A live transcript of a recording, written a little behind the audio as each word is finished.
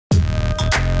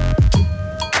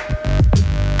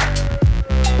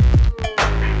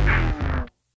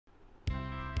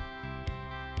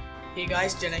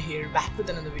guys, Jenna here, back with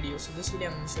another video. So this video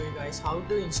I'm going to show you guys how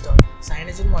to install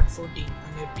Cyanogenmod 14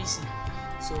 on your PC.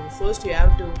 So first you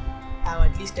have to have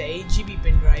at least a 8GB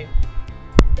pen drive.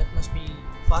 That must be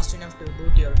fast enough to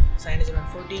boot your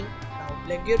Cyanogenmod 14. Now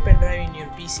plug your pen drive in your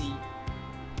PC,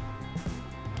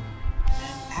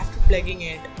 and after plugging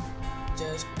it,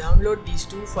 just download these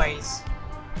two files,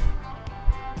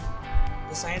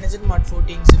 the Cyanogenmod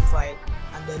 14 zip file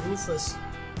and the Rufus.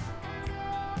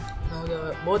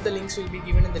 Now both the links will be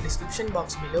given in the description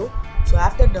box below. So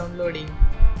after downloading,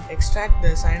 extract the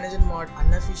Cyanogenmod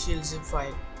unofficial zip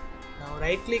file. Now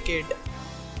right click it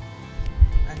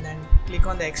and then click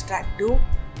on the extract to,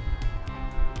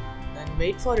 then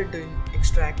wait for it to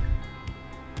extract.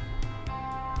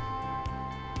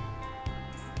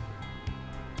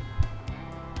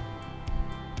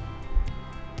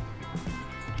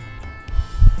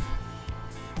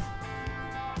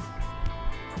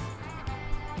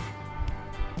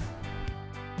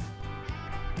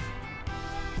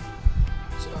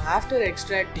 So after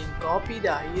extracting, copy the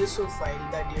ISO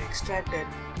file that you extracted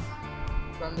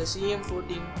from the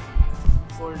CM14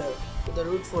 folder to the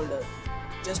root folder.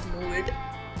 Just move it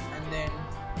and then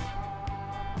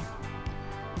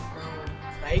now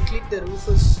right click the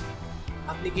Rufus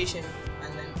application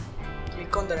and then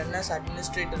click on the Run as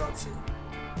Administrator option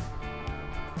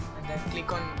and then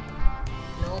click on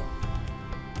No,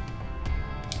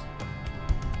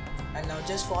 and now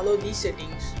just follow these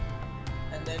settings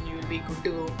and then you will be good to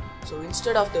go. So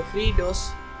instead of the free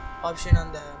DOS option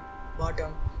on the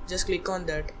bottom, just click on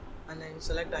that and then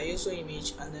select ISO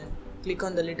image and then click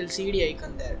on the little CD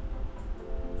icon there,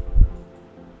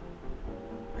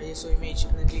 ISO image,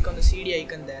 and then click on the CD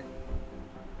icon there,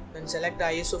 then select the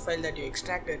ISO file that you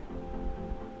extracted,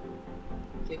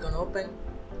 click on open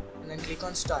and then click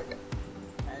on start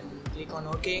and click on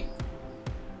OK.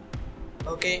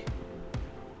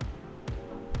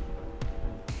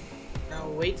 Now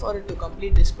wait for it to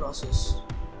complete this process.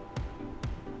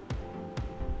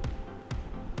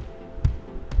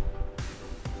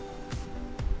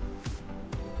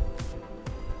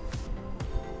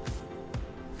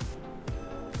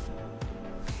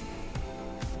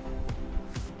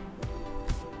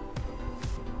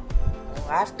 Now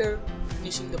after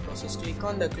finishing the process, click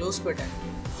on the close button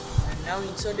and now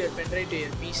insert your pen drive to your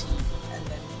PC and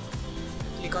then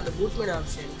click on the boot mode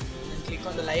option and then click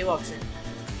on the live option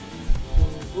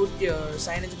to boot your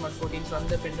Cyanogenmod 14 from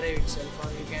the pen drive itself,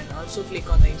 or you can also click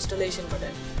on the installation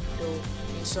button to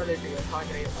install it to your hard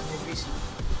drive on your PC.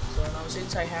 So now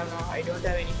since I don't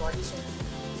have any partition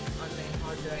on my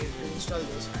hard drive to install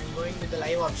this, I am going with the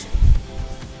live option.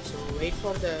 So wait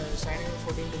for the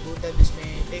Cyanogenmod 14 to boot up. This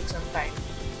may take some time.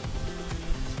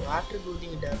 So after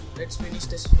booting it up, let's finish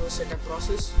this first setup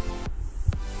process.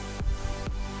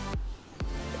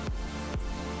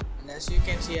 As you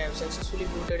can see, I have successfully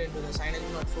booted into the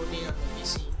Cyanogenmod 14 on the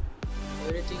PC.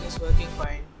 Everything is working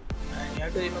fine, and you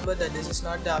have to remember that this is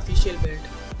not the official build,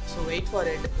 so wait for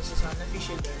it. This is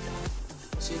unofficial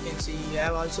build. As you can see, you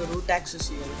have also root access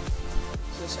here.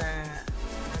 This is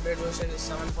Android version is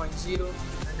 7.0,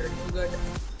 Android Nougat,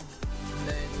 and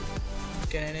then you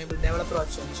can enable developer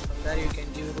options. From there you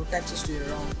can give root access to your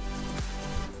ROM,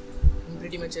 and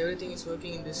pretty much everything is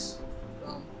working in this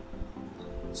ROM.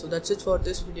 So that's it for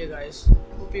this video, guys.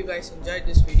 Hope you guys enjoyed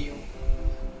this video.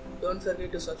 Don't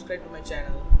forget to subscribe to my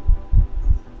channel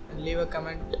and leave a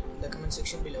comment in the comment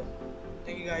section below.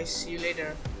 Thank you guys. See you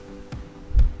later.